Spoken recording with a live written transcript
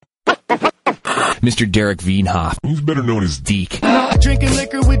Mr. Derek Veenhoff, who's better known as Deke. Drinking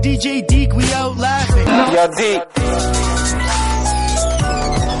liquor with DJ Deke, we out laughing. Yo, Deke.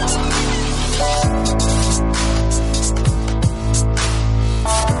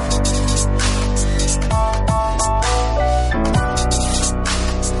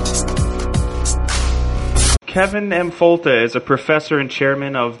 Kevin M. Folta is a professor and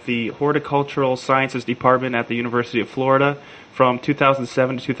chairman of the Horticultural Sciences Department at the University of Florida. From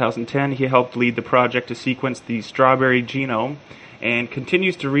 2007 to 2010, he helped lead the project to sequence the strawberry genome and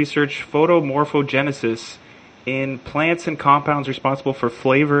continues to research photomorphogenesis in plants and compounds responsible for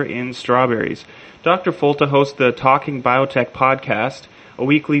flavor in strawberries. Dr. Folta hosts the Talking Biotech podcast, a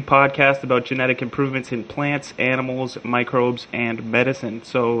weekly podcast about genetic improvements in plants, animals, microbes, and medicine.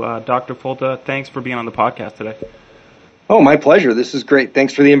 So, Dr. Folta, thanks for being on the podcast today. Oh, my pleasure. This is great.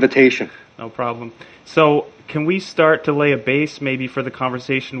 Thanks for the invitation. No problem. So, can we start to lay a base maybe for the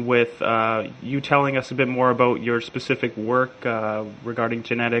conversation with you telling us a bit more about your specific work regarding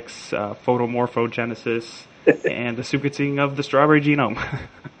genetics, photomorphogenesis, and the sequencing of the strawberry genome?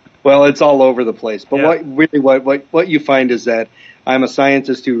 Well, it's all over the place. But yeah. what you find is that I'm a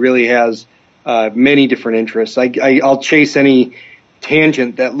scientist who really has many different interests. I'll chase any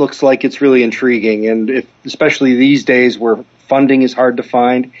tangent that looks like it's really intriguing, and especially these days where funding is hard to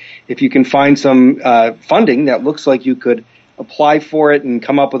find, if you can find some funding that looks like you could apply for it and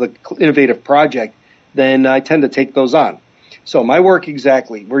come up with an innovative project, then I tend to take those on. So my work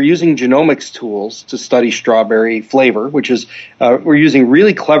exactly, we're using genomics tools to study strawberry flavor, which is, we're using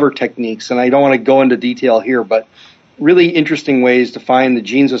really clever techniques, and I don't want to go into detail here, but really interesting ways to find the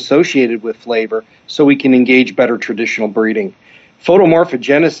genes associated with flavor so we can engage better traditional breeding.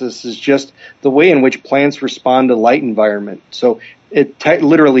 Photomorphogenesis is just the way in which plants respond to light environment. So it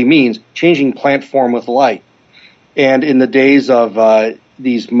literally means changing plant form with light. And in the days of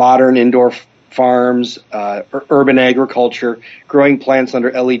these modern indoor farms, urban agriculture, growing plants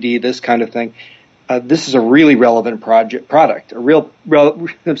under LED, this kind of thing, this is a really relevant product, a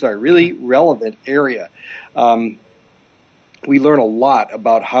really relevant area. We learn a lot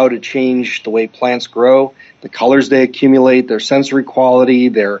about how to change the way plants grow, the colors they accumulate, their sensory quality,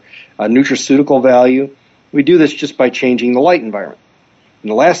 their nutraceutical value. We do this just by changing the light environment.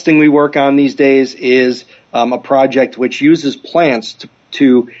 And the last thing we work on these days is a project which uses plants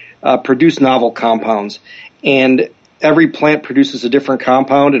to produce novel compounds. And every plant produces a different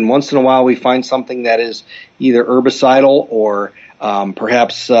compound, and once in a while we find something that is either herbicidal or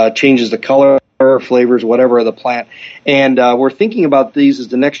perhaps changes the color, flavors, whatever of the plant. And we're thinking about these as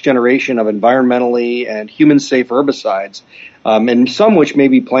the next generation of environmentally and human-safe herbicides, and some which may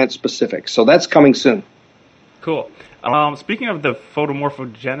be plant-specific. So that's coming soon. Cool. Speaking of the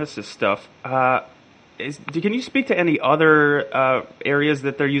photomorphogenesis stuff, can you speak to any other areas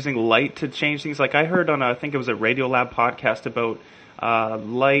that they're using light to change things? Like I heard on, I think it was a Radiolab podcast about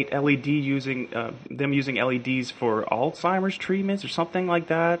light LED using LEDs for Alzheimer's treatments or something like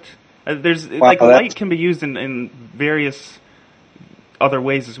that. Light can be used in various other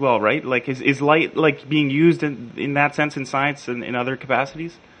ways as well, right? Like is light like being used in that sense in science and in other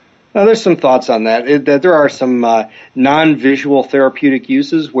capacities? Now, there's some thoughts on that. There are some non-visual therapeutic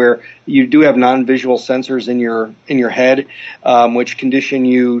uses where you do have non-visual sensors in your head, which condition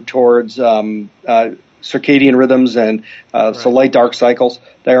you towards circadian rhythms and so light-dark cycles,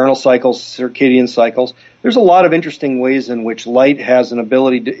 diurnal cycles, circadian cycles. There's a lot of interesting ways in which light has an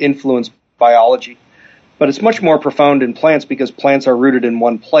ability to influence biology. But it's much more profound in plants because plants are rooted in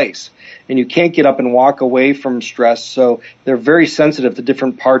one place. And you can't get up and walk away from stress, so they're very sensitive to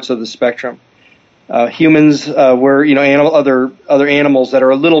different parts of the spectrum. Humans, other animals that are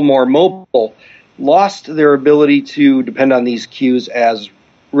a little more mobile, lost their ability to depend on these cues as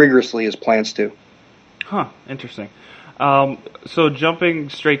rigorously as plants do. Huh, interesting. So jumping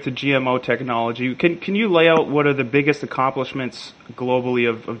straight to GMO technology, can you lay out what are the biggest accomplishments globally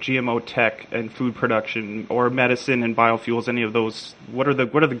of GMO tech and food production or medicine and biofuels? Any of those? What are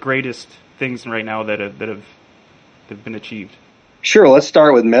the greatest things right now that have been achieved? Sure. Let's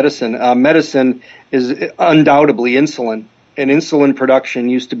start with medicine. Medicine is undoubtedly insulin, and insulin production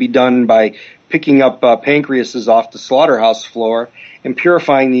used to be done by picking up pancreases off the slaughterhouse floor and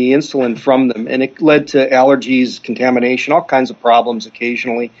purifying the insulin from them. And it led to allergies, contamination, all kinds of problems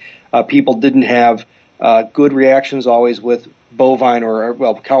occasionally. People didn't have good reactions always with bovine or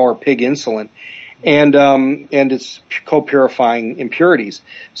cow or pig insulin. And it's co-purifying impurities.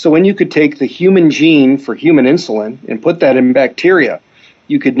 So when you could take the human gene for human insulin and put that in bacteria,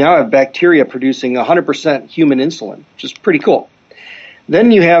 you could now have bacteria producing 100% human insulin, which is pretty cool.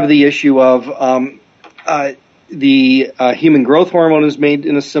 Then you have the issue of the human growth hormone is made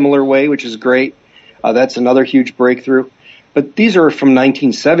in a similar way, which is great. That's another huge breakthrough. But these are from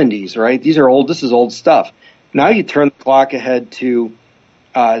 1970s, right? These are old. This is old stuff. Now you turn the clock ahead to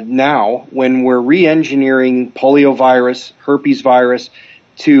now, when we're re-engineering poliovirus, herpes virus,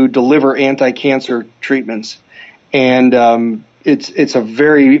 to deliver anti-cancer treatments, and it's a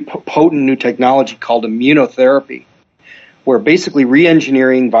very potent new technology called immunotherapy. We're basically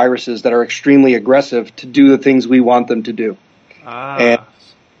re-engineering viruses that are extremely aggressive to do the things we want them to do. And,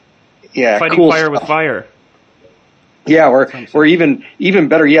 yeah, fighting cool fire stuff. with fire. Yeah, or even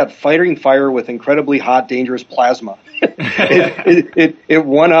better yet, fighting fire with incredibly hot, dangerous plasma. it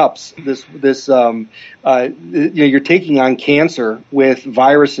one-ups this. You're taking on cancer with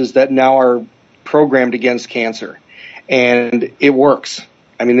viruses that now are programmed against cancer, and it works.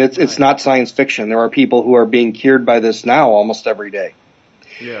 I mean, it's not science fiction. There are people who are being cured by this now almost every day.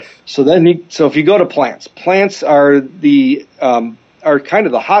 Yes. So if you go to plants are are kind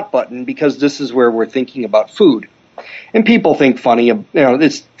of the hot button, because this is where we're thinking about food. And people think funny,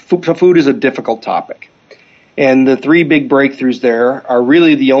 food is a difficult topic. And the three big breakthroughs there are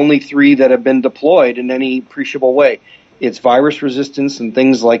really the only three that have been deployed in any appreciable way. It's virus resistance in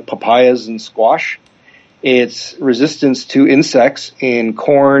things like papayas and squash. It's resistance to insects in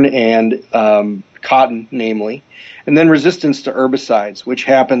corn and cotton, namely. And then resistance to herbicides, which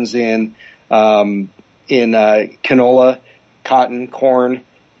happens in canola, cotton, corn,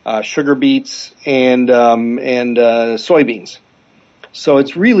 sugar beets, and soybeans. So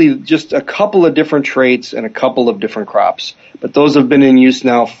it's really just a couple of different traits and a couple of different crops. But those have been in use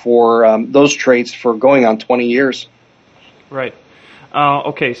now for those traits for going on 20 years. Right.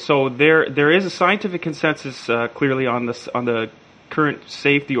 Okay. So there is a scientific consensus clearly on the current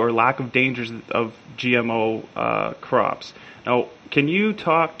safety or lack of dangers of GMO crops. Now, can you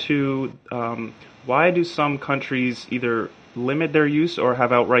talk to why do some countries either limit their use or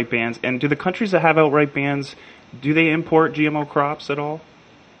have outright bans? And do the countries that have outright bans, do they import GMO crops at all?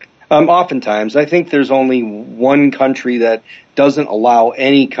 Oftentimes. I think there's only one country that doesn't allow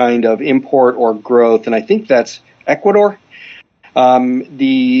any kind of import or growth, and I think that's Ecuador.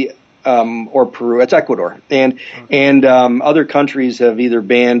 Or Peru. It's Ecuador. And other countries have either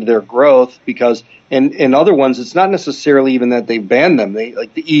banned their growth because, and other ones, it's not necessarily even that they've banned them.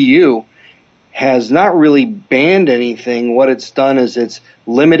 Like the EU has not really banned anything. What it's done is it's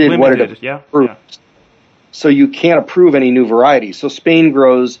limited what it approves. Yeah. So you can't approve any new varieties. So Spain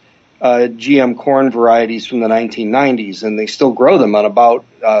grows GM corn varieties from the 1990s, and they still grow them on about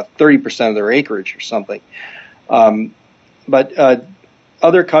 30% of their acreage or something. But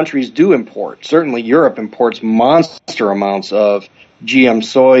other countries do import. Certainly Europe imports monster amounts of GM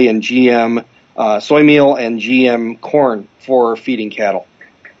soy and GM soy meal and GM corn for feeding cattle.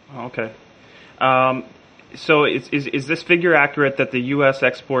 Okay. So is this figure accurate that the U.S.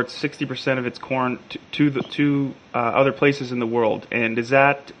 exports 60% of its corn to other places in the world? And is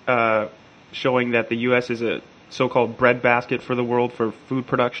that showing that the U.S. is a so-called breadbasket for the world for food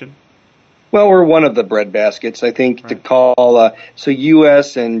production? Well, we're one of the breadbaskets, I think, right. To call. So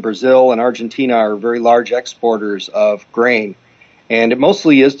U.S. and Brazil and Argentina are very large exporters of grain, and it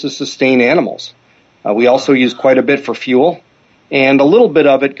mostly is to sustain animals. We also use quite a bit for fuel, and a little bit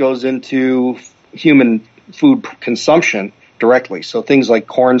of it goes into human food consumption directly. So things like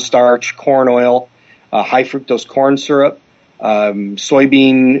cornstarch, corn oil, high fructose corn syrup,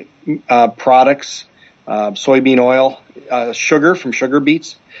 soybean products, soybean oil, sugar from sugar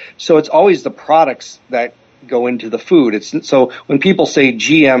beets. So it's always the products that go into the food. So when people say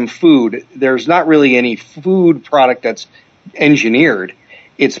GM food, there's not really any food product that's engineered.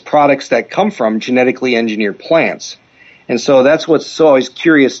 It's products that come from genetically engineered plants. And so that's what's so always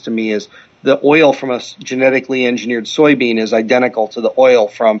curious to me is the oil from a genetically engineered soybean is identical to the oil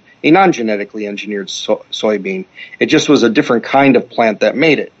from a non-genetically engineered soybean. It just was a different kind of plant that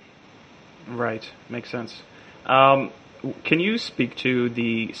made it. Right. Makes sense. Can you speak to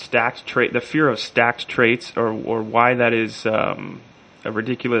the fear of stacked traits, or why that is a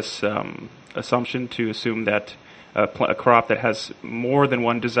ridiculous assumption to assume that a crop that has more than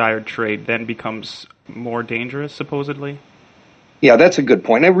one desired trait then becomes more dangerous, supposedly? Yeah, that's a good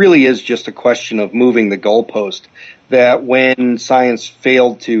point. It really is just a question of moving the goalpost, that when science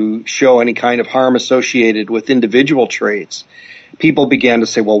failed to show any kind of harm associated with individual traits, people began to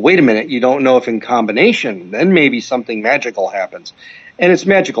say, well, wait a minute, you don't know if in combination, then maybe something magical happens. And it's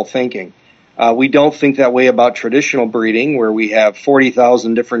magical thinking. We don't think that way about traditional breeding, where we have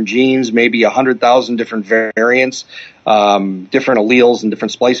 40,000 different genes, maybe 100,000 different variants, different alleles and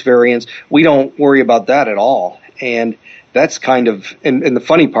different splice variants. We don't worry about that at all. And that's kind of, and the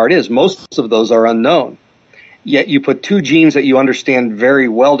funny part is most of those are unknown. Yet you put two genes that you understand very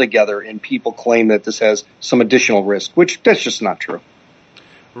well together, and people claim that this has some additional risk, which that's just not true.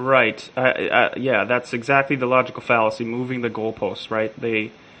 Right. Yeah, that's exactly the logical fallacy, moving the goalposts, right?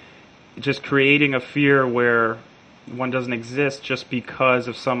 They just creating a fear where one doesn't exist just because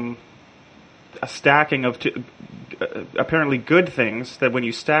of a stacking of apparently good things that when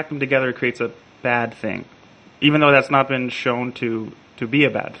you stack them together it creates a bad thing, even though that's not been shown to be a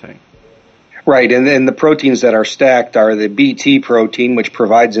bad thing. Right, and then the proteins that are stacked are the Bt protein, which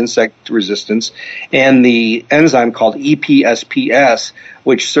provides insect resistance, and the enzyme called EPSPS,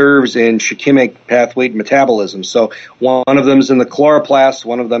 which serves in shikimic pathway metabolism. So one of them is in the chloroplast,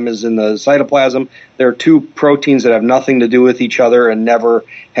 one of them is in the cytoplasm. There are two proteins that have nothing to do with each other and never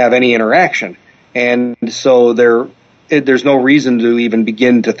have any interaction. And so there's no reason to even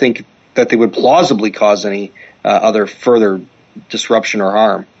begin to think that they would plausibly cause any other further disruption or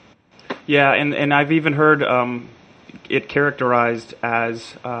harm. Yeah, and I've even heard it characterized as,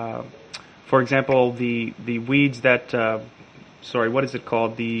 for example, the weeds that, what is it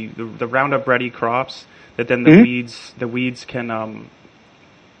called? The Roundup Ready crops that then the weeds can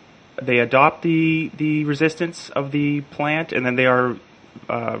they adopt the resistance of the plant, and then they are.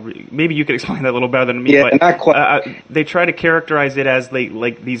 Maybe you could explain that a little better than me. Yeah, but not quite. They try to characterize it as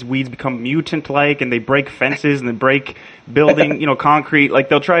like these weeds become mutant-like, and they break fences and they break building, concrete. Like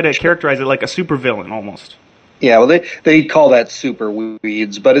they'll try to characterize it like a supervillain almost. Yeah, well, they call that super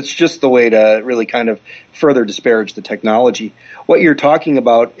weeds, but it's just the way to really kind of further disparage the technology. What you're talking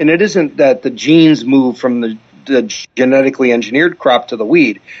about, and it isn't that the genes move from the genetically engineered crop to the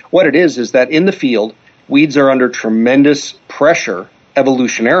weed. What it is that in the field, weeds are under tremendous pressure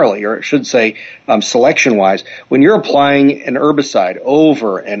evolutionarily, or I should say selection-wise. When you're applying an herbicide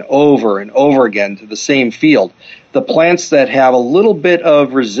over and over and over again to the same field, the plants that have a little bit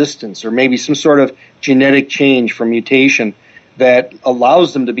of resistance or maybe some sort of genetic change from mutation that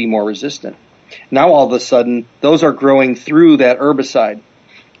allows them to be more resistant, now all of a sudden those are growing through that herbicide.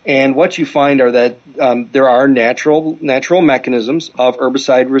 And what you find are that there are natural mechanisms of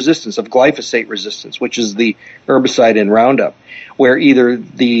herbicide resistance, of glyphosate resistance, which is the herbicide in Roundup, where either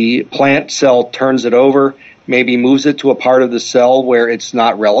the plant cell turns it over, maybe moves it to a part of the cell where it's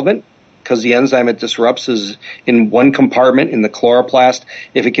not relevant, because the enzyme it disrupts is in one compartment in the chloroplast.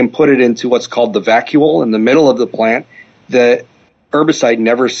 If it can put it into what's called the vacuole in the middle of the plant, the herbicide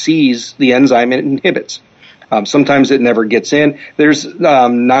never sees the enzyme it inhibits. Sometimes it never gets in. There's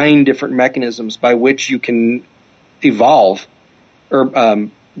 9 different mechanisms by which you can evolve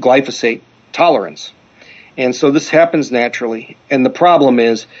glyphosate tolerance. And so this happens naturally. And the problem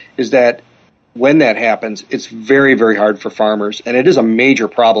is that when that happens, it's very, very hard for farmers. And it is a major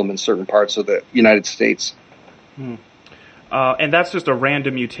problem in certain parts of the United States. And that's just a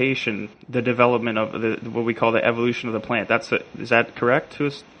random mutation, the development of what we call the evolution of the plant. Is that correct?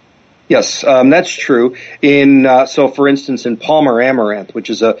 Yes, that's true. So for instance, in Palmer amaranth, which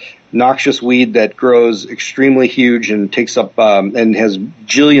is a noxious weed that grows extremely huge and takes up and has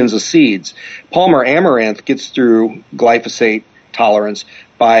jillions of seeds, Palmer amaranth gets through glyphosate tolerance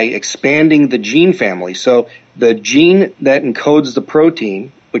by expanding the gene family. So the gene that encodes the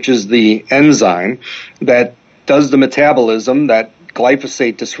protein, which is the enzyme that does the metabolism that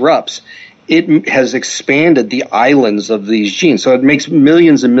glyphosate disrupts, it has expanded the islands of these genes. So it makes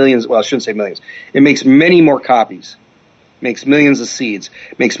millions and millions, well, I shouldn't say millions. It makes many more copies, makes millions of seeds,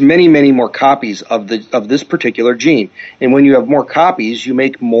 makes many, many more copies of this particular gene. And when you have more copies, you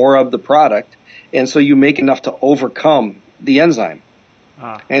make more of the product, and so you make enough to overcome the enzyme.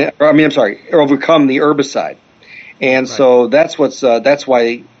 Overcome the herbicide. And so that's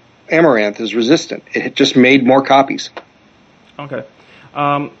why amaranth is resistant. It just made more copies. Okay.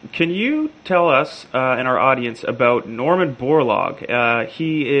 Can you tell us and our audience about Norman Borlaug?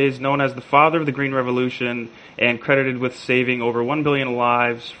 He is known as the father of the Green Revolution and credited with saving over 1 billion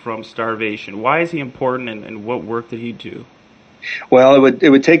lives from starvation. Why is he important, and what work did he do? Well, it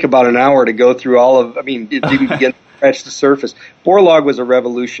would take about an hour to go through it didn't begin to scratch the surface. Borlaug was a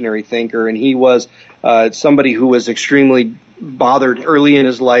revolutionary thinker, and he was somebody who was extremely bothered early in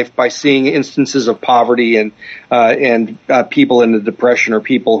his life by seeing instances of poverty and people in the depression or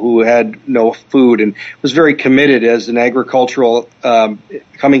people who had no food, and was very committed as an agricultural,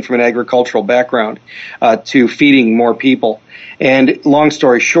 coming from an agricultural background, to feeding more people. And long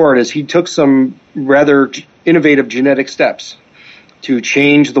story short is he took some rather innovative genetic steps to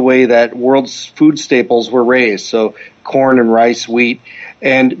change the way that world's food staples were raised, so corn and rice, wheat,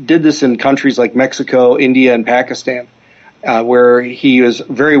 and did this in countries like Mexico, India, and Pakistan, where he was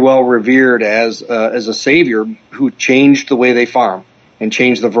very well revered as a savior who changed the way they farm and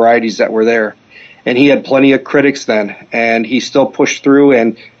changed the varieties that were there. And he had plenty of critics then, and he still pushed through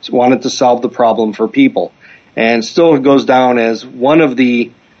and wanted to solve the problem for people. And still goes down as one of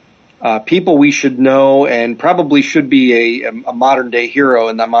the people we should know and probably should be a modern-day hero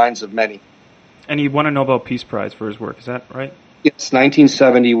in the minds of many. And he won a Nobel Peace Prize for his work, is that right? Yes,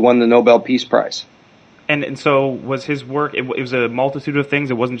 1970 won the Nobel Peace Prize. And so was his work, it was a multitude of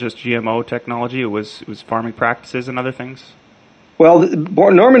things? It wasn't just GMO technology, it was farming practices and other things? Well,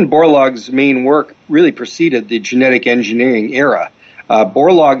 Norman Borlaug's main work really preceded the genetic engineering era.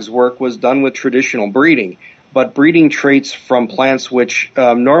 Borlaug's work was done with traditional breeding, but breeding traits from plants which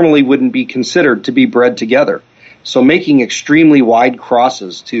normally wouldn't be considered to be bred together. So making extremely wide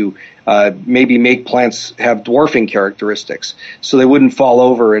crosses to maybe make plants have dwarfing characteristics so they wouldn't fall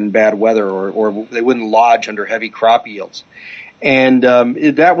over in bad weather or they wouldn't lodge under heavy crop yields. And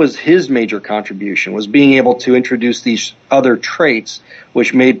that was his major contribution, was being able to introduce these other traits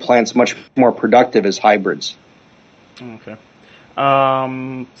which made plants much more productive as hybrids. Okay.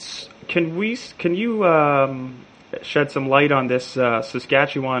 Can you shed some light on this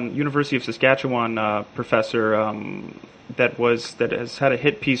University of Saskatchewan professor that has had a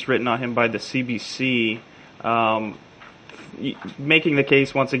hit piece written on him by the CBC, making the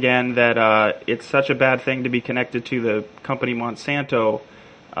case once again that it's such a bad thing to be connected to the company Monsanto.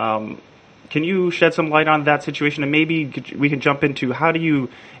 Can you shed some light on that situation, and maybe we can jump into how do you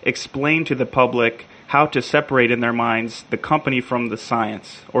explain to the public how to separate in their minds the company from the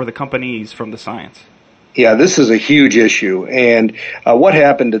science, or the companies from the science? Yeah, this is a huge issue, and what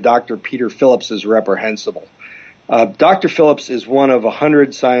happened to Dr. Peter Phillips is reprehensible. Dr. Phillips is one of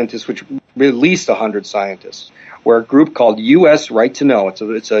 100 scientists, at least 100 scientists, where a group called U.S. Right to Know.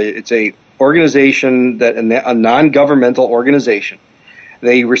 It's a organization that a non-governmental organization.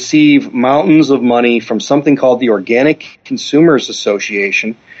 They receive mountains of money from something called the Organic Consumers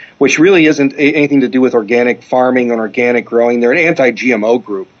Association, which really isn't anything to do with organic farming and organic growing. They're an anti-GMO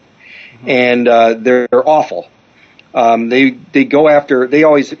group, and they're awful. They go after. They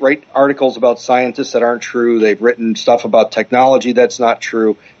always write articles about scientists that aren't true. They've written stuff about technology that's not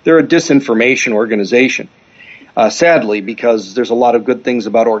true. They're a disinformation organization. Sadly, because there's a lot of good things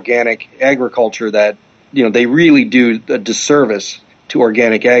about organic agriculture that they really do a disservice to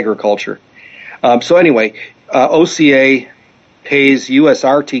organic agriculture. So anyway, OCA pays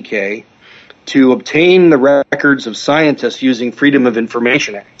USRTK to obtain the records of scientists using Freedom of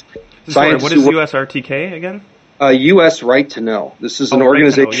Information Act. Sorry, what is USRTK again? U.S. Right to Know. This is an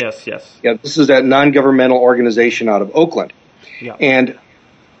organization. Right to know. Yes. Yeah, this is that non-governmental organization out of Oakland. Yeah. And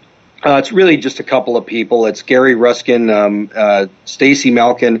it's really just a couple of people. It's Gary Ruskin, Stacy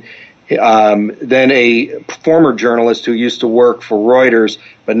Malkin, then a former journalist who used to work for Reuters,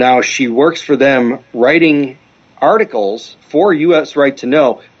 but now she works for them writing articles for U.S. Right to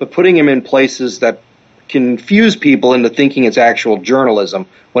Know, but putting them in places that confuse people into thinking it's actual journalism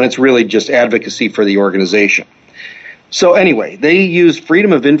when it's really just advocacy for the organization. So anyway, they use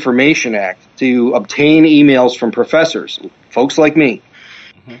Freedom of Information Act to obtain emails from professors, folks like me,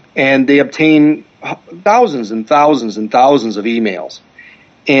 and they obtain thousands and thousands and thousands of emails.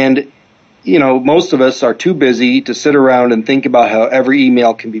 And, most of us are too busy to sit around and think about how every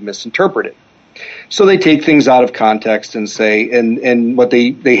email can be misinterpreted. So they take things out of context and say, and what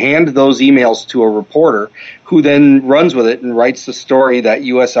they hand those emails to a reporter who then runs with it and writes the story that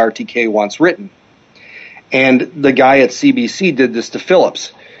USRTK wants written. And the guy at CBC did this to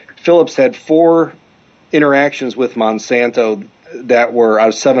Phillips. Phillips had 4 interactions with Monsanto that were out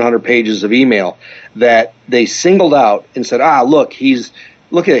of 700 pages of email that they singled out and said,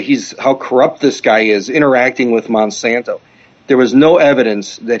 look at how corrupt this guy is interacting with Monsanto. There was no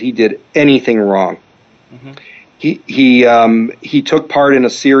evidence that he did anything wrong. Mm-hmm. He took part in a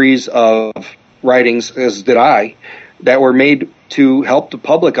series of writings, as did I, that were made to help the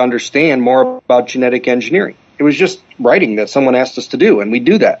public understand more about genetic engineering. It was just writing that someone asked us to do, and we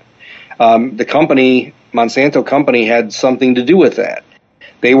do that. The company, Monsanto Company, had something to do with that.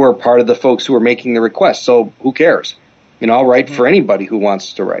 They were part of the folks who were making the request, so who cares? I'll write for anybody who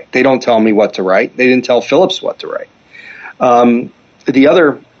wants to write. They don't tell me what to write. They didn't tell Phillips what to write. The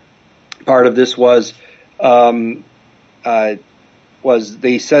other part of this was they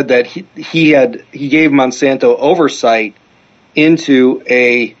said that he gave Monsanto oversight into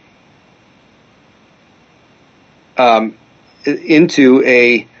editing into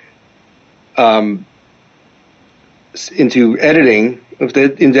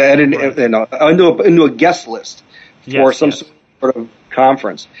a guest list for some sort of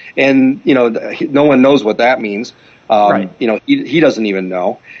conference, and no one knows what that means. Right. He doesn't even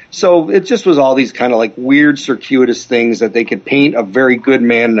know. So it just was all these kind of like weird, circuitous things that they could paint a very good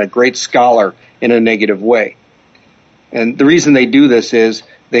man and a great scholar in a negative way. And the reason they do this is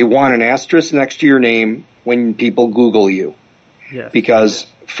they want an asterisk next to your name when people Google you. Yes. Because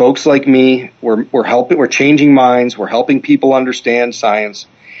folks like me, we're changing minds, we're helping people understand science,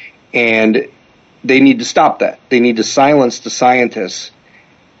 and they need to stop that. They need to silence the scientists.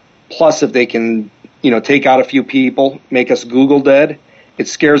 Plus, if they can, take out a few people, make us Google dead, it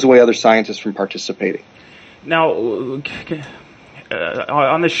scares away other scientists from participating. Now, on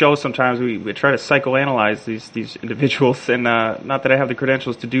the show, sometimes we try to psychoanalyze these individuals, and not that I have the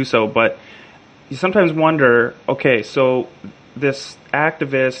credentials to do so, but you sometimes wonder, okay, so this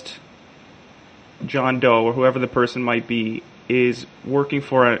activist, John Doe, or whoever the person might be, is working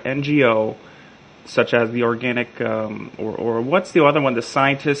for an NGO, such as the Organic, or what's the other one,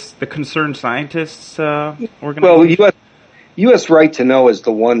 the Concerned Scientists organization? Well, U.S. Right to Know is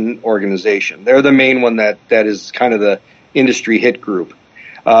the one organization. They're the main one that is kind of the industry hit group.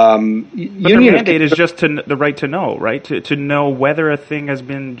 But their mandate is just the right to know, right? To know whether a thing has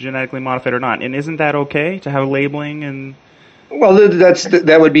been genetically modified or not. And isn't that okay to have labeling and? Well,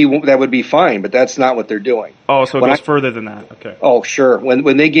 that would be fine, but that's not what they're doing. Oh, so it goes further than that. Okay. Oh, sure.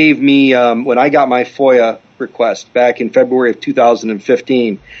 When they gave me when I got my FOIA request back in February of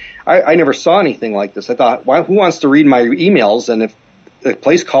 2015, I never saw anything like this. I thought, who wants to read my emails? And if a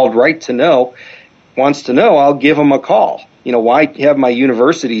place called Right to Know wants to know, I'll give them a call. Why have my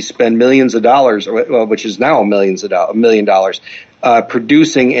university spend millions of dollars, which is now $1 million,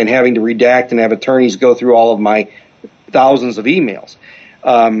 producing and having to redact and have attorneys go through all of my thousands of emails?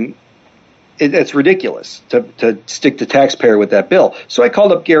 It's ridiculous to stick the taxpayer with that bill. So I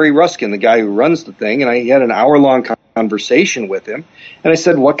called up Gary Ruskin, the guy who runs the thing, and I had an hour-long conversation with him. And I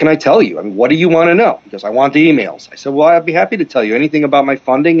said, what can I tell you? I mean, what do you want to know? Because I want the emails. I said, well, I'd be happy to tell you anything about my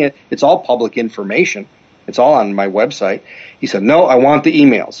funding. It's all public information. It's all on my website. He said, no, I want the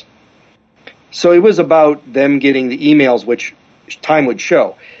emails. So it was about them getting the emails, which time would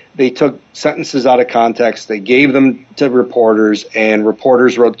show. They took sentences out of context. They gave them to reporters, and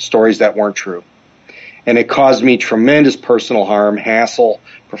reporters wrote stories that weren't true. And it caused me tremendous personal harm, hassle,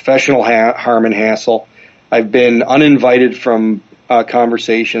 professional harm and hassle. I've been uninvited from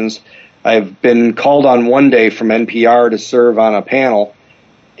conversations. I've been called on one day from NPR to serve on a panel,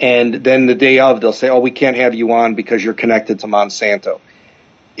 and then the day of, they'll say, oh, we can't have you on because you're connected to Monsanto.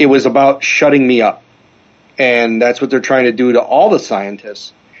 It was about shutting me up. And that's what they're trying to do to all the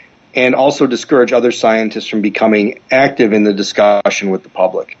scientists, and also discourage other scientists from becoming active in the discussion with the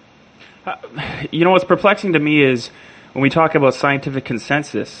public. What's perplexing to me is when we talk about scientific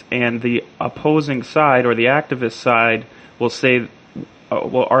consensus, and the opposing side or the activist side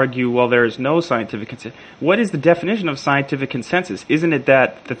will argue, well, there is no scientific consensus. What is the definition of scientific consensus? Isn't it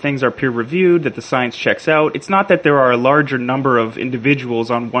that the things are peer-reviewed, that the science checks out? It's not that there are a larger number of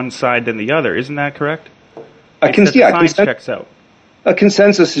individuals on one side than the other. Isn't that correct? Science checks out. A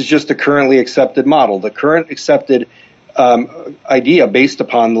consensus is just a currently accepted model, the current accepted idea based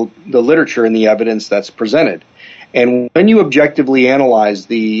upon the literature and the evidence that's presented. And when you objectively analyze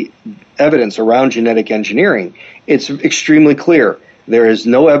the evidence around genetic engineering, it's extremely clear. There is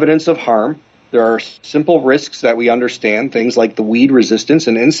no evidence of harm. There are simple risks that we understand, things like the weed resistance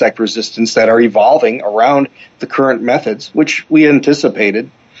and insect resistance that are evolving around the current methods, which we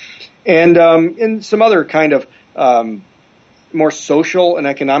anticipated. And some other kind of more social and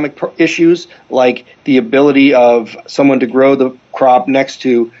economic issues, like the ability of someone to grow the crop next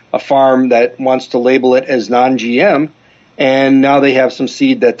to a farm that wants to label it as non-GM, and now they have some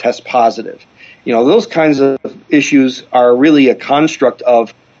seed that tests positive. Those kinds of issues are really a construct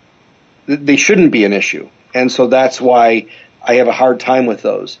of, they shouldn't be an issue. And so that's why I have a hard time with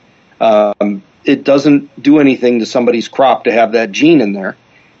those. It doesn't do anything to somebody's crop to have that gene in there.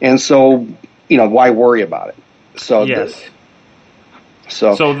 And so, why worry about it? So yes.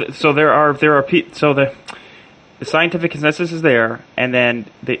 The scientific consensus is there, and then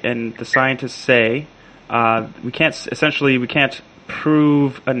the scientists say we can't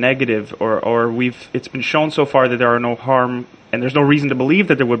prove a negative, or it's been shown so far that there are no harm, and there's no reason to believe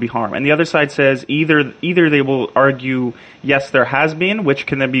that there would be harm. And the other side says either they will argue, yes, there has been, which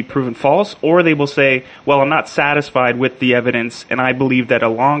can then be proven false, or they will say, well, I'm not satisfied with the evidence, and I believe that a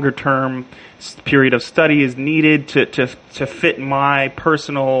longer term period of study is needed to fit my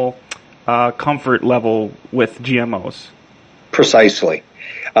personal comfort level with GMOs. Precisely.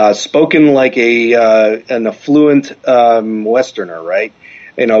 Spoken like an affluent Westerner, right?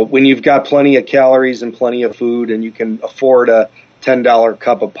 When you've got plenty of calories and plenty of food, and you can afford a $10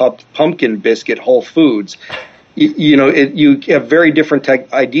 cup of pumpkin biscuit Whole Foods, you have very different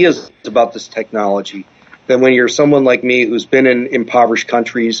ideas about this technology than when you're someone like me who's been in impoverished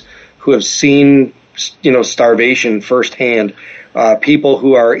countries, who have seen, starvation firsthand, people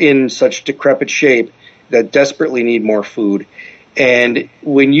who are in such decrepit shape that desperately need more food. And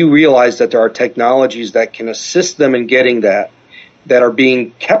when you realize that there are technologies that can assist them in getting that are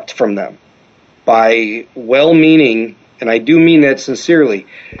being kept from them by well-meaning, and I do mean that sincerely,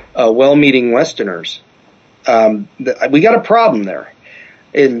 well-meaning Westerners, we got a problem there.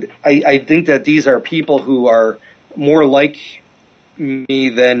 And I think that these are people who are more like me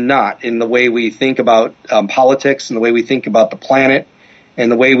than not in the way we think about politics and the way we think about the planet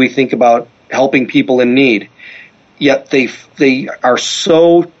and the way we think about helping people in need. Yet they are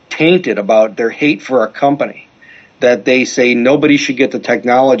so tainted about their hate for our company that they say nobody should get the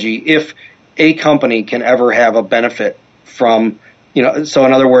technology if a company can ever have a benefit from, so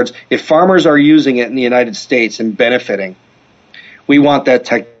in other words, if farmers are using it in the United States and benefiting, we want that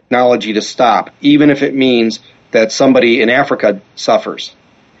technology to stop, even if it means that somebody in Africa suffers.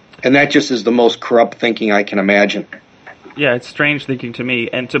 And that just is the most corrupt thinking I can imagine. Yeah, it's strange thinking to me.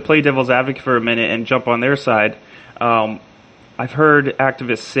 And to play devil's advocate for a minute and jump on their side, I've heard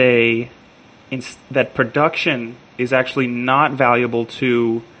activists say that production is actually not valuable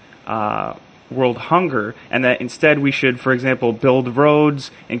to world hunger, and that instead we should, for example, build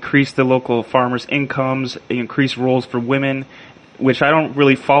roads, increase the local farmers' incomes, increase roles for women, which I don't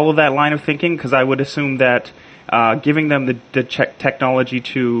really follow that line of thinking, because I would assume that giving them the technology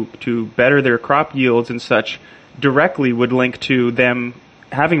to better their crop yields and such directly would link to them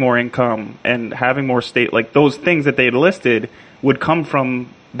having more income and having more state, like those things that they had listed would come from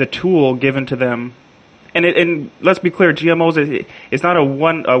the tool given to them. And let's be clear, GMOs, it's not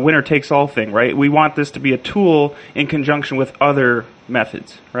a winner takes all thing, right? We want this to be a tool in conjunction with other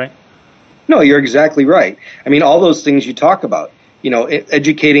methods, right? No, you're exactly right. I mean, all those things you talk about,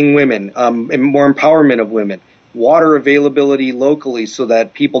 educating women, and more empowerment of women, water availability locally so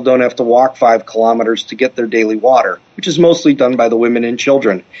that people don't have to walk 5 kilometers to get their daily water, which is mostly done by the women and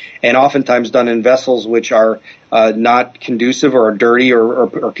children, and oftentimes done in vessels which are not conducive or are dirty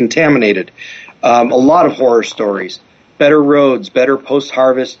or contaminated. A lot of horror stories, better roads, better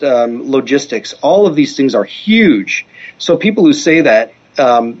post-harvest logistics. All of these things are huge. So people who say that,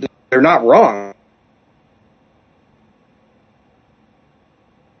 they're not wrong.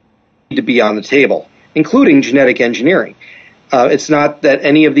 To be on the table, including genetic engineering. It's not that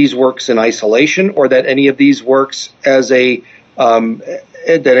any of these works in isolation or that any of these works as that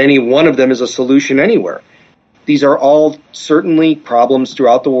any one of them is a solution anywhere. These are all certainly problems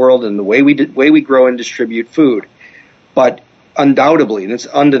throughout the world in the way we grow and distribute food. But undoubtedly, and it's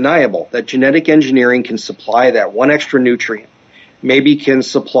undeniable, that genetic engineering can supply that one extra nutrient, maybe can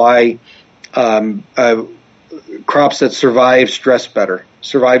supply crops that survive stress better,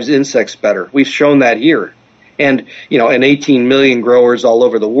 survives insects better. We've shown that here. And, and 18 million growers all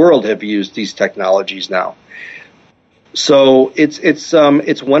over the world have used these technologies now. So it's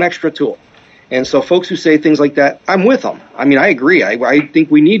one extra tool. And so folks who say things like that, I'm with them. I mean, I agree. I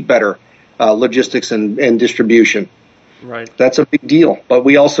think we need better logistics and distribution. Right. That's a big deal. But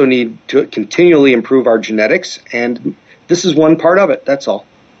we also need to continually improve our genetics, and this is one part of it. That's all.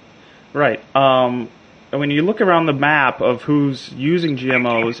 Right. When you look around the map of who's using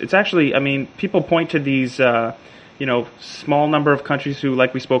GMOs, it's actually, people point to these, small number of countries who,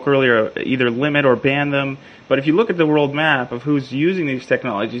 like we spoke earlier, either limit or ban them. But if you look at the world map of who's using these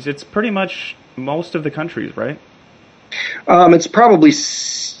technologies, it's pretty much most of the countries, right? It's probably,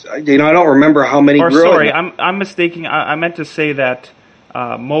 I don't remember how many. Sorry, I'm mistaking. I meant to say that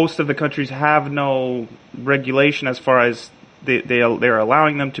most of the countries have no regulation as far as they're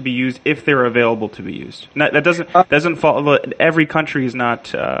allowing them to be used if they're available to be used. That doesn't follow. Every country is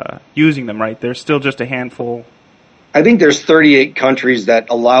not using them, right? There's still just a handful. I think there's 38 countries that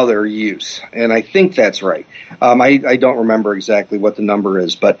allow their use, and I think that's right. I don't remember exactly what the number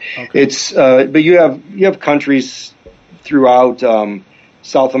is, but okay. It's but you have countries throughout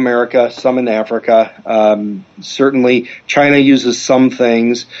South America, some in Africa. Certainly, China uses some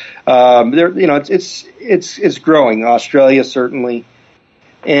things. It's growing. Australia certainly,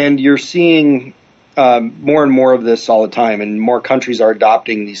 and you're seeing more and more of this all the time, and more countries are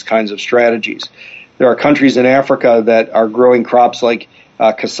adopting these kinds of strategies. There are countries in Africa that are growing crops like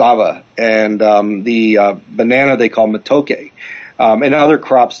cassava and the banana they call matoke, and other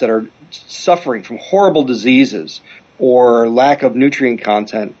crops that are suffering from horrible diseases or lack of nutrient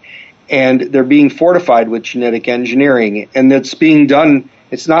content, and they're being fortified with genetic engineering, and it's being done.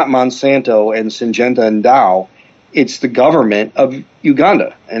 It's not Monsanto and Syngenta and Dow. It's the government of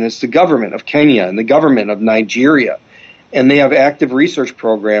Uganda, and it's the government of Kenya, and the government of Nigeria. And they have active research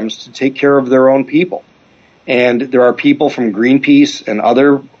programs to take care of their own people. And there are people from Greenpeace and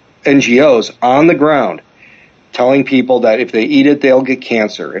other NGOs on the ground telling people that if they eat it, they'll get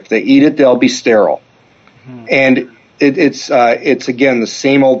cancer. If they eat it, they'll be sterile. And it's again, the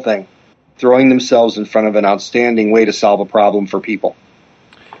same old thing, throwing themselves in front of an outstanding way to solve a problem for people.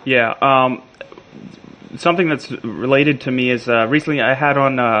 Yeah. Something that's related to me is recently I had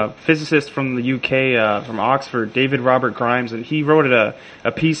on a physicist from the UK, from Oxford, David Robert Grimes, and he wrote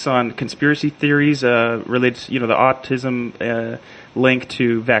a piece on conspiracy theories related to, the autism link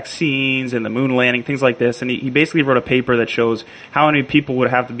to vaccines and the moon landing, things like this. And he basically wrote a paper that shows how many people would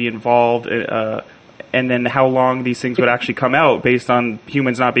have to be involved, and then how long these things would actually come out based on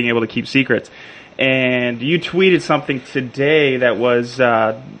humans not being able to keep secrets. And you tweeted something today that was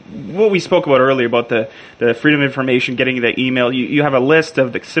what we spoke about earlier about the freedom of information, getting the email. You have a list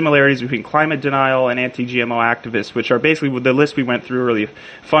of the similarities between climate denial and anti-GMO activists, which are basically the list we went through earlier.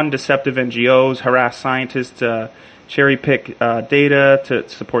 Fund deceptive NGOs, harass scientists, cherry pick data to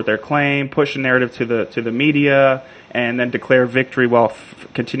support their claim, push a narrative to the media, and then declare victory while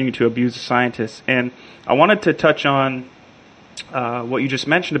continuing to abuse the scientists. And I wanted to touch on what you just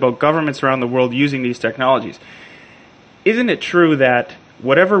mentioned about governments around the world using these technologies. Isn't it true that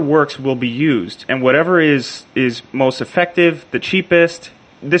whatever works will be used, and whatever is most effective, the cheapest,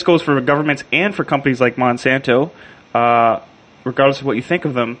 this goes for governments and for companies like Monsanto, regardless of what you think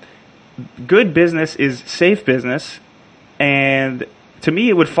of them, good business is safe business, and to me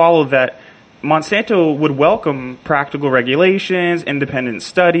it would follow that Monsanto would welcome practical regulations, independent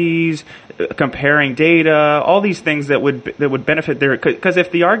studies, comparing data, all these things that would benefit their. Because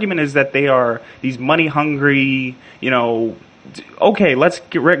if the argument is that they are these money hungry, okay, let's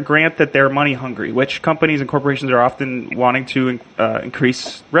grant that they're money hungry, which companies and corporations are often wanting to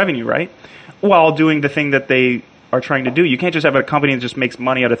increase revenue, right? While doing the thing that they are trying to do. You can't just have a company that just makes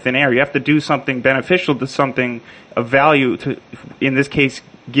money out of thin air. You have to do something beneficial to something of value to, in this case,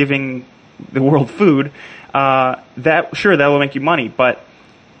 giving the world food. That will make you money, but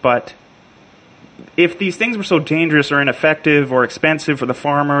if these things were so dangerous or ineffective or expensive for the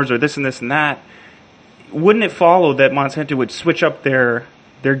farmers or this and this and that, wouldn't it follow that Monsanto would switch up their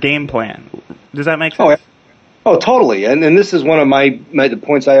game plan? Does that make sense? Oh, totally. And this is one of the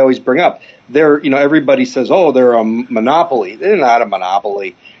points I always bring up. Everybody says, they're a monopoly. They're not a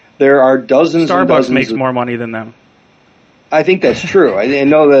monopoly. There are dozens and dozens. Starbucks makes more money than them. I think that's true. I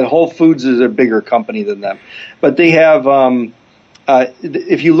know that Whole Foods is a bigger company than them. But they have,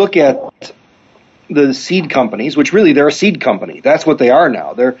 if you look at the seed companies, which really they're a seed company. That's what they are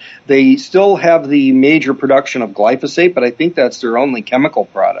now. They still have the major production of glyphosate, but I think that's their only chemical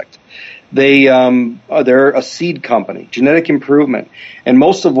product. They're a seed company, genetic improvement. And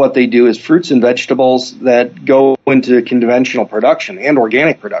most of what they do is fruits and vegetables that go into conventional production and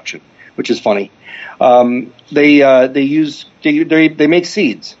organic production, which is funny. They make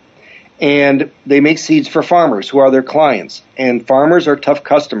seeds, and they make seeds for farmers who are their clients, and farmers are tough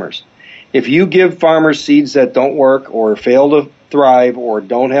customers. If you give farmers seeds that don't work or fail to thrive or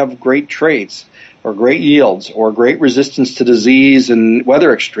don't have great traits or great yields or great resistance to disease and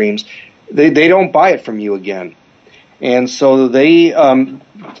weather extremes, they don't buy it from you again. And so the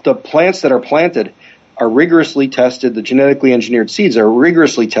plants that are planted are rigorously tested. The genetically engineered seeds are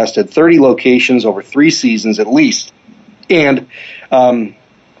rigorously tested, 30 locations over 3 seasons at least. And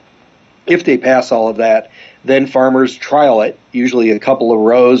if they pass all of that, then farmers trial it, usually a couple of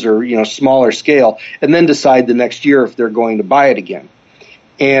rows or smaller scale, and then decide the next year if they're going to buy it again.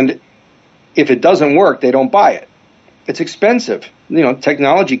 And if it doesn't work, they don't buy it. It's expensive.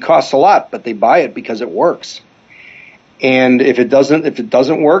 Technology costs a lot, but they buy it because it works. And if it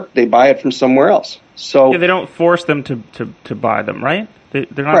doesn't work, they buy it from somewhere else. So they don't force them to buy them, right?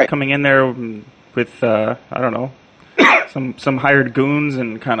 They're not right. Coming in there with some hired goons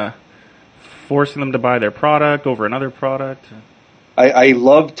and kind of forcing them to buy their product over another product. I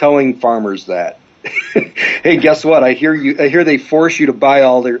love telling farmers that. Hey, guess what? I hear they force you to buy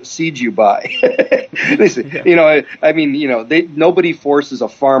all their seeds you buy. Listen, nobody forces a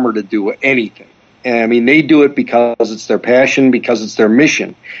farmer to do anything. And they do it because it's their passion, because it's their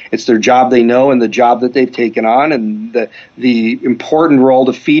mission. It's their job they know and the job that they've taken on and the important role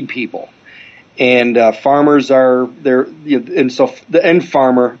to feed people. And farmers are there, and so the end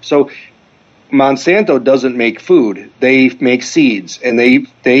farmer. So Monsanto doesn't make food; they make seeds, and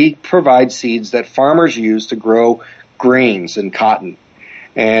they provide seeds that farmers use to grow grains and cotton,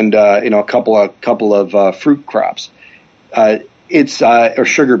 and a couple of fruit crops. Or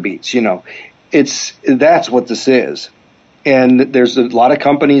sugar beets. That's what this is. And there's a lot of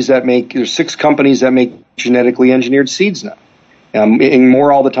companies there's 6 companies that make genetically engineered seeds now, and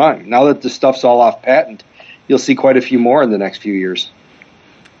more all the time. Now that the stuff's all off patent, you'll see quite a few more in the next few years.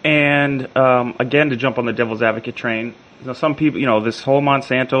 And again, to jump on the devil's advocate train, some people, this whole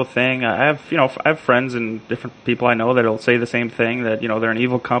Monsanto thing. I have friends and different people I know that'll say the same thing, that they're an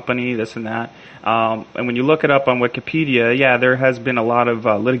evil company, this and that. And when you look it up on Wikipedia, yeah, there has been a lot of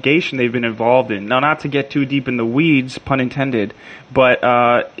litigation they've been involved in. Now, not to get too deep in the weeds, pun intended, but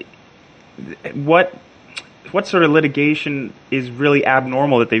what sort of litigation is really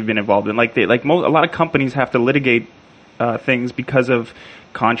abnormal that they've been involved in? A lot of companies have to litigate things because of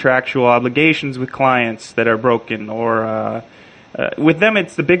contractual obligations with clients that are broken, or with them,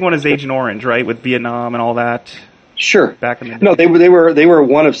 it's the big one is Agent Orange, right? With Vietnam and all that. Sure. Back in the day. No, they were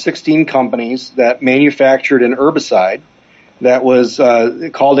one of 16 companies that manufactured an herbicide that was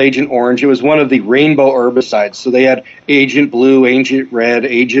called Agent Orange. It was one of the rainbow herbicides. So they had Agent Blue, Agent Red,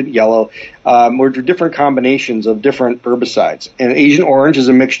 Agent Yellow, were different combinations of different herbicides. And Agent Orange is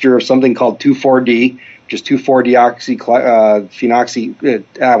a mixture of something called 2,4-D, which is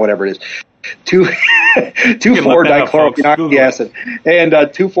 2,4-deoxyphenoxy, whatever it is, 2,4-dichlorophenoxy acid, and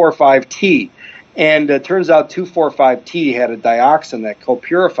 2,4,5-T. And it turns out 2,4,5-T had a dioxin that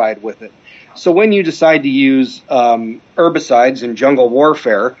co-purified with it. So when you decide to use herbicides in jungle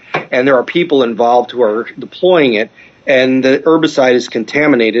warfare, and there are people involved who are deploying it, and the herbicide is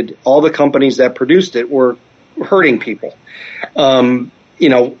contaminated, all the companies that produced it were hurting people.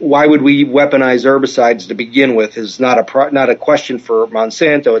 Why would we weaponize herbicides to begin with is not a question for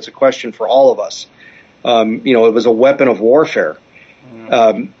Monsanto. It's a question for all of us. It was a weapon of warfare.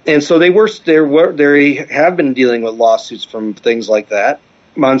 And so they have been dealing with lawsuits from things like that.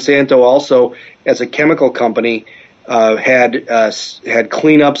 Monsanto also, as a chemical company, had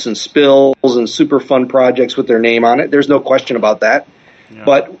cleanups and spills and Superfund projects with their name on it. There's no question about that. Yeah.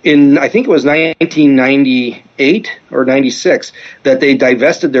 But I think it was 1998 or 96 that they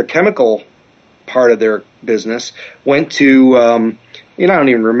divested their chemical part of their business, went to I don't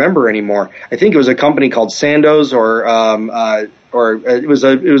even remember anymore. I think it was a company called Sandoz, or it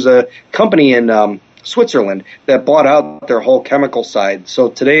was a company in Switzerland that bought out their whole chemical side.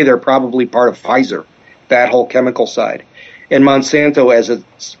 So today they're probably part of Pfizer, that whole chemical side. And Monsanto, as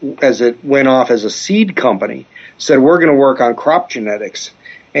it went off as a seed company, said, we're going to work on crop genetics.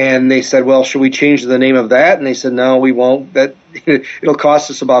 And they said, well, should we change the name of that? And they said, no, we won't. That it'll cost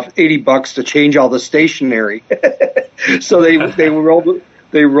us about $80 to change all the stationery. So they rolled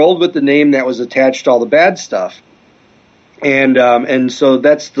with the name that was attached to all the bad stuff. And so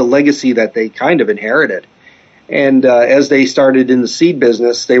that's the legacy that they kind of inherited. And as they started in the seed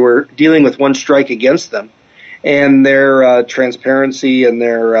business, they were dealing with one strike against them, and their transparency and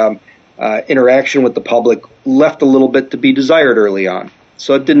their interaction with the public left a little bit to be desired early on.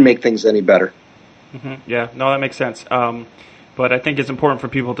 So it didn't make things any better. Mm-hmm. Yeah, no, that makes sense. But I think it's important for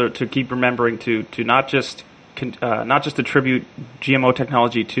people to keep remembering to not just attribute GMO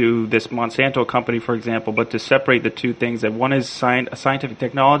technology to this Monsanto company, for example, but to separate the two things. That one is a scientific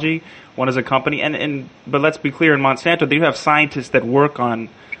technology, one is a company. But let's be clear, in Monsanto, they do have scientists that work on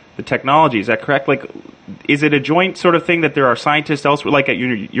the technology. Is that correct? Is it a joint sort of thing that there are scientists elsewhere, like at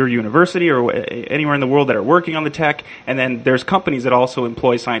your university or anywhere in the world, that are working on the tech, and then there's companies that also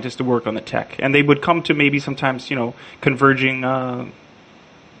employ scientists to work on the tech, and they would come to maybe sometimes converging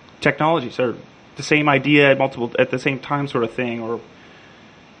technologies or the same idea at the same time, sort of thing? Or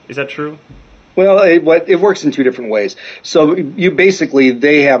is that true? Well, it works in two different ways. So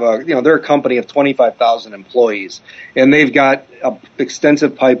they have they're a company of 25,000 employees, and they've got an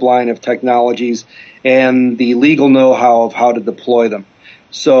extensive pipeline of technologies and the legal know-how of how to deploy them.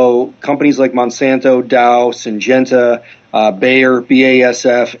 So companies like Monsanto, Dow, Syngenta, Bayer,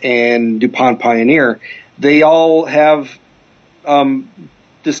 BASF, and DuPont Pioneer, they all have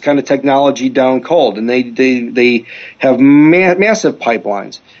this kind of technology down cold, and they have massive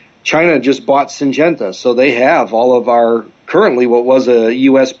pipelines. China just bought Syngenta, so they have all of our currently what was a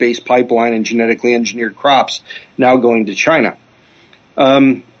U.S.-based pipeline in genetically engineered crops now going to China.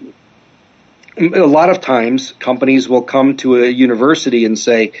 A lot of times, companies will come to a university and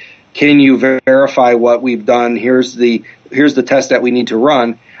say, "Can you verify what we've done? Here's the test that we need to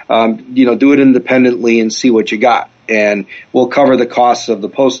run. Do it independently and see what you got, and we'll cover the costs of the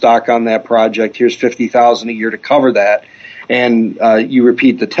postdoc on that project. Here's $50,000 a year to cover that." And you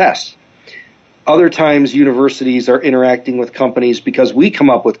repeat the test. Other times, universities are interacting with companies because we come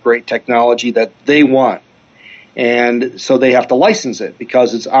up with great technology that they want. And so they have to license it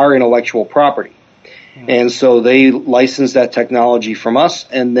because it's our intellectual property. Mm-hmm. And so they license that technology from us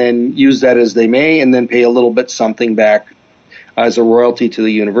and then use that as they may, and then pay a little bit something back as a royalty to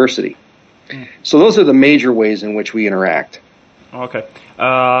the university. Mm-hmm. So those are the major ways in which we interact. Okay.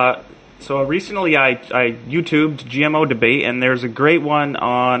 So recently I YouTubed GMO debate, and there's a great one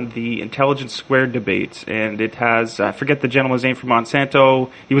on the Intelligence Squared debates, and it has, I forget the gentleman's name from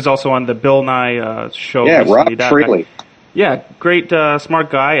Monsanto. He was also on the Bill Nye show. Yeah, Rob Fraley. Yeah, great, smart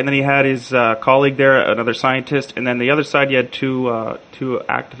guy. And then he had his colleague there, another scientist, and then the other side you had two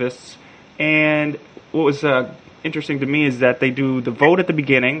activists. And what was interesting to me is that they do the vote at the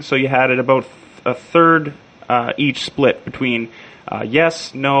beginning, so you had it about a third each split between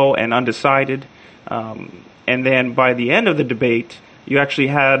yes, no, and undecided. And then by the end of the debate, you actually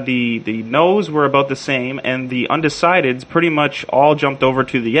had the no's were about the same, and the undecideds pretty much all jumped over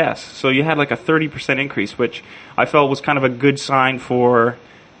to the yes. So you had like a 30% increase, which I felt was kind of a good sign for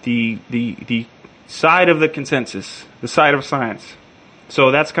the side of the consensus, the side of science.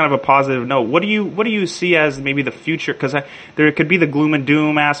 So that's kind of a positive note. What do you see as maybe the future? Because there could be the gloom and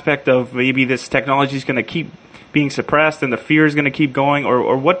doom aspect of maybe this technology is going to keep being suppressed and the fear is going to keep going,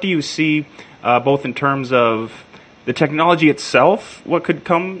 or what do you see both in terms of the technology itself, what could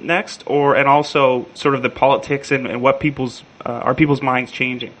come next, and also sort of the politics and what are people's minds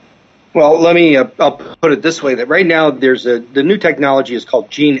changing? Well, I'll put it this way, that right now the new technology is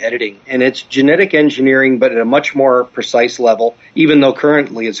called gene editing, and it's genetic engineering, but at a much more precise level, even though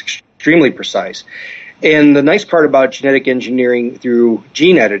currently it's extremely precise. And the nice part about genetic engineering through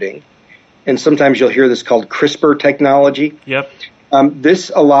gene editing, and sometimes you'll hear this called CRISPR technology. Yep.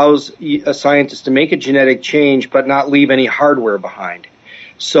 This allows a scientist to make a genetic change but not leave any hardware behind.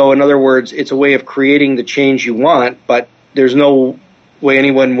 So in other words, it's a way of creating the change you want, but there's no way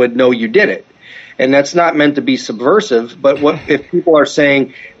anyone would know you did it. And that's not meant to be subversive, but what if people are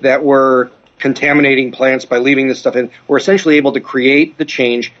saying that we're contaminating plants by leaving this stuff in, we're essentially able to create the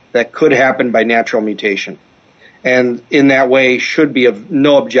change that could happen by natural mutation. And in that way should be of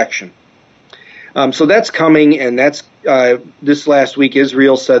no objection. So that's coming, and that's this last week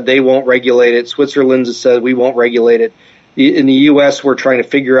Israel said they won't regulate it. Switzerland has said we won't regulate it. In the U.S., we're trying to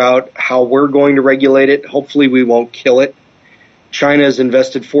figure out how we're going to regulate it. Hopefully we won't kill it. China has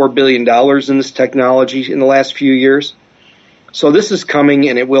invested $4 billion in this technology in the last few years. So this is coming,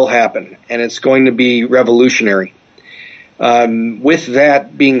 and it will happen, and it's going to be revolutionary. With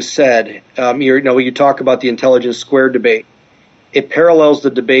that being said, you talk about the Intelligence Squared debate. It parallels the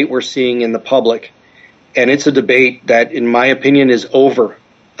debate we're seeing in the public, and it's a debate that, in my opinion, is over.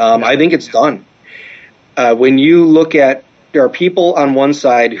 I think it's done. When you look at, there are people on one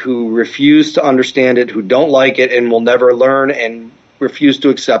side who refuse to understand it, who don't like it, and will never learn and refuse to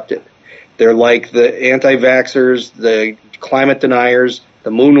accept it. They're like the anti-vaxxers, the climate deniers,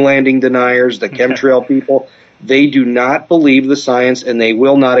 the moon landing deniers, the chemtrail people. They do not believe the science, and they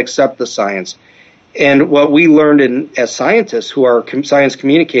will not accept the science. And what we learned as scientists who are science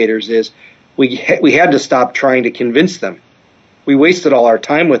communicators is we had to stop trying to convince them. We wasted all our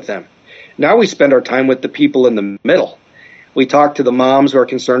time with them. Now we spend our time with the people in the middle. We talk to the moms who are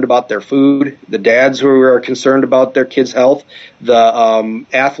concerned about their food, the dads who are concerned about their kids' health, the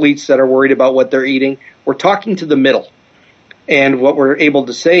athletes that are worried about what they're eating. We're talking to the middle. And what we're able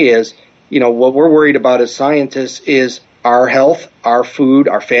to say is, what we're worried about as scientists is our health, our food,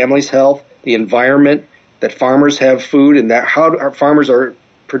 our family's health, the environment, that farmers have food, and that how our farmers are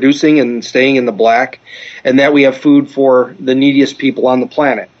producing and staying in the black, and that we have food for the neediest people on the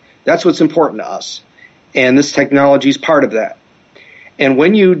planet. That's what's important to us. And this technology is part of that. And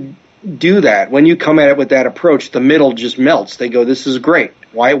when you do that, when you come at it with that approach, the middle just melts. They go, this is great.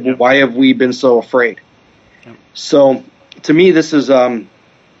 Why have we been so afraid? Yep. So to me, this is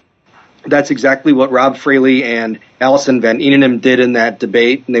that's exactly what Rob Fraley and Alison Van Eenennaam did in that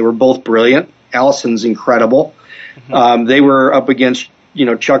debate, and they were both brilliant. Alison's incredible. Mm-hmm. They were up against,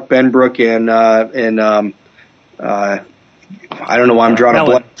 Chuck Benbrook and I don't know why I'm drawing a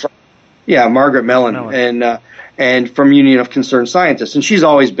blank. Yeah, Margaret Mellon. And from Union of Concerned Scientists, and she's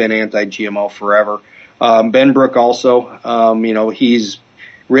always been anti-GMO forever. Benbrook also, he's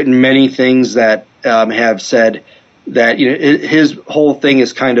written many things that have said that his whole thing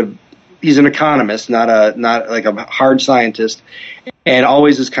is kind of, he's an economist, not like a hard scientist, and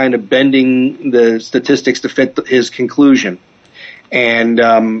always is kind of bending the statistics to fit his conclusion. And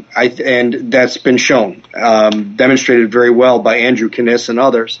and that's been shown, demonstrated very well by Andrew Kniss and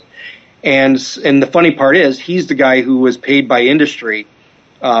others. And the funny part is, he's the guy who was paid by industry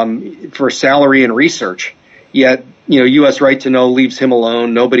for salary and research. Yet, U.S. Right to Know leaves him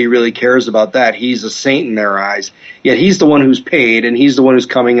alone. Nobody really cares about that. He's a saint in their eyes. Yet he's the one who's paid, and he's the one who's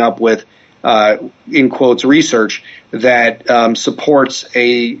coming up with, in quotes, research that supports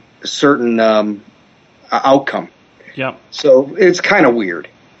a certain outcome. Yeah. So it's kind of weird.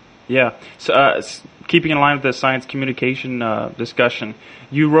 Yeah. So, keeping in line with the science communication discussion,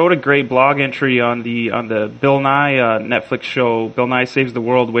 you wrote a great blog entry on the Bill Nye Netflix show, Bill Nye Saves the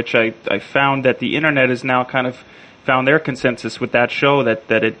World, which I found that the internet has now kind of found their consensus with that show,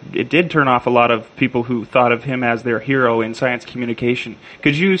 that it did turn off a lot of people who thought of him as their hero in science communication.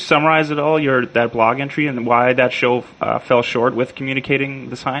 Could you summarize it all, that blog entry, and why that show fell short with communicating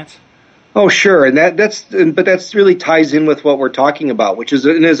the science? Oh, sure, and that's really ties in with what we're talking about, which is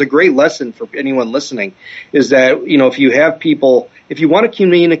a great lesson for anyone listening. Is that if you have people, if you want to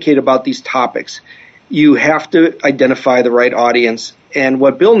communicate about these topics, you have to identify the right audience. And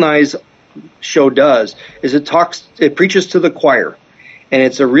what Bill Nye's show does is it preaches to the choir, and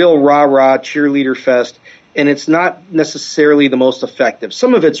it's a real rah-rah cheerleader fest, and it's not necessarily the most effective.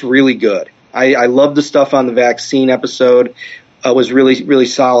 Some of it's really good. I love the stuff on the vaccine episode. Was really, really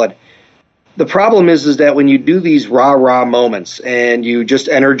solid. The problem is that when you do these rah-rah moments and you just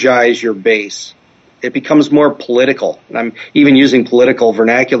energize your base, it becomes more political. And I'm even using political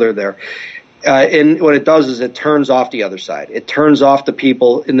vernacular there. And what it does is it turns off the other side. It turns off the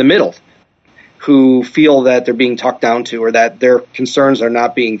people in the middle who feel that they're being talked down to or that their concerns are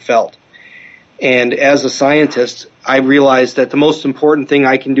not being felt. And as a scientist, I realized that the most important thing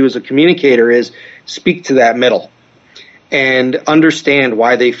I can do as a communicator is speak to that middle and understand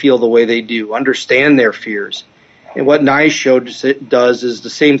why they feel the way they do, understand their fears. And what Nye's show does is the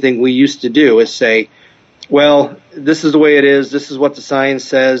same thing we used to do, is say, well, this is the way it is, this is what the science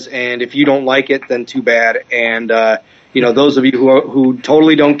says, and if you don't like it, then too bad. And, those of you who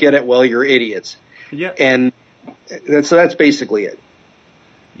totally don't get it, well, you're idiots. Yeah. And so that's basically it.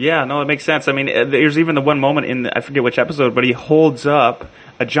 Yeah, no, it makes sense. I mean, there's even the one moment I forget which episode, but he holds up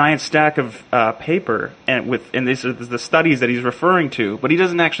a giant stack of paper, and these are the studies that he's referring to, but he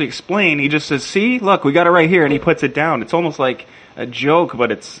doesn't actually explain. He just says, see, look, we got it right here, and he puts it down. It's almost like a joke,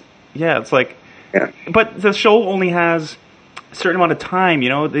 but it's like, yeah. But the show only has a certain amount of time,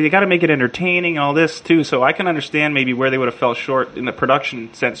 they got to make it entertaining and all this too, so I can understand maybe where they would have fell short in the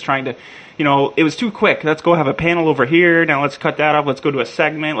production sense, trying to, it was too quick. Let's go have a panel over here, now let's cut that off, let's go to a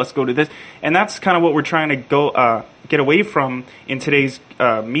segment, let's go to this, and that's kind of what we're trying to go get away from in today's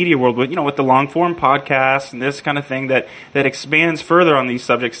media world with the long form podcasts and this kind of thing that expands further on these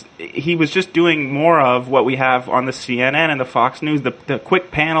subjects. He was just doing more of what we have on the CNN and the Fox News, the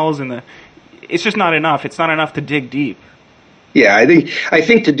quick panels, and it's just not enough. It's not enough to dig deep. Yeah, I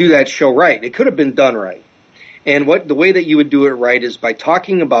think to do that show right, it could have been done right. And the way that you would do it right is by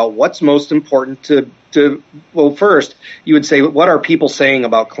talking about what's most important well, first, you would say, what are people saying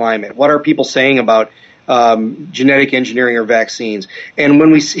about climate? What are people saying about genetic engineering or vaccines? And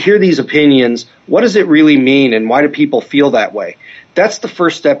when we hear these opinions, what does it really mean, and why do people feel that way? That's the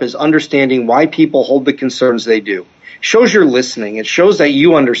first step, is understanding why people hold the concerns they do. Shows you're listening. It shows that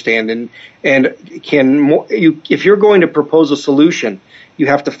you understand and if you're going to propose a solution, you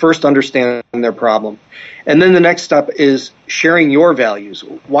have to first understand their problem. And then the next step is sharing your values.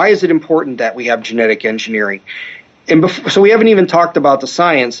 Why is it important that we have genetic engineering? So we haven't even talked about the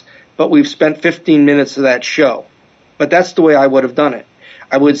science, but we've spent 15 minutes of that show. But that's the way I would have done it.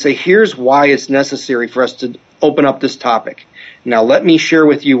 I would say, here's why it's necessary for us to open up this topic. Now let me share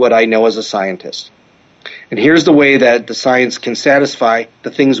with you what I know as a scientist. And here's the way that the science can satisfy the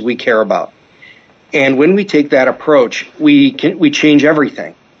things we care about. And when we take that approach, we change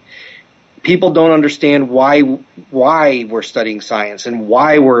everything. People don't understand why we're studying science and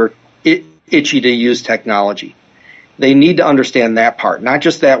why we're itchy to use technology. They need to understand that part, not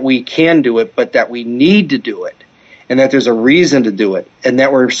just that we can do it, but that we need to do it, and that there's a reason to do it, and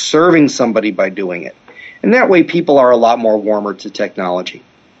that we're serving somebody by doing it. And that way people are a lot more warmer to technology.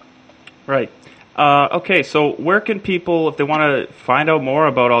 Right. Okay, so where can people, if they want to find out more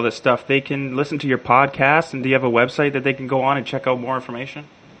about all this stuff, they can listen to your podcast, and do you have a website that they can go on and check out more information?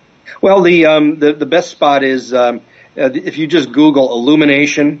 Well, the best spot is if you just Google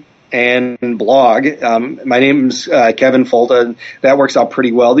Illumination and blog. My name's Kevin Folta. That works out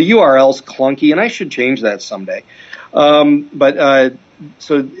pretty well. The URL's clunky, and I should change that someday. So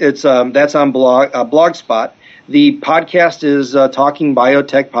it's that's on Blogspot. The podcast is Talking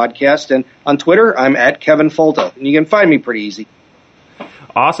Biotech Podcast, and on Twitter, I'm at Kevin Folta, and you can find me pretty easy.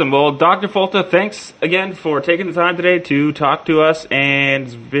 Awesome. Well, Dr. Folta, thanks again for taking the time today to talk to us, and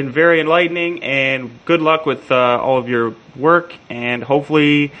it's been very enlightening, and good luck with all of your work, and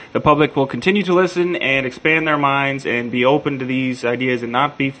hopefully the public will continue to listen and expand their minds and be open to these ideas and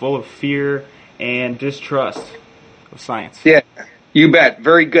not be full of fear and distrust of science. Yeah, you bet.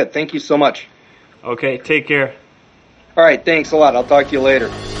 Very good. Thank you so much. Okay, take care. All right, thanks a lot. I'll talk to you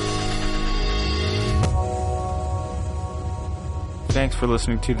later. Thanks for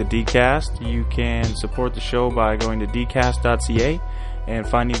listening to the DCast. You can support the show by going to dcast.ca and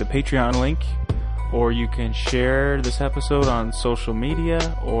finding the Patreon link, or you can share this episode on social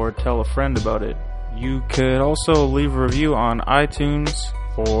media or tell a friend about it. You could also leave a review on iTunes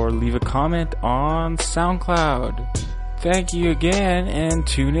or leave a comment on SoundCloud. Thank you again, and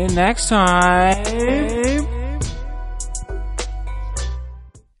tune in next time.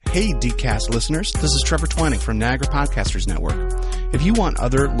 Hey, DCast listeners, this is Trevor Twining from Niagara Podcasters Network. If you want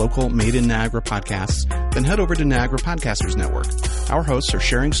other local Made in Niagara podcasts, then head over to Niagara Podcasters Network. Our hosts are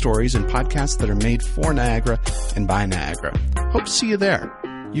sharing stories and podcasts that are made for Niagara and by Niagara. Hope to see you there.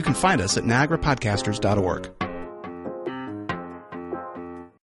 You can find us at niagarapodcasters.org.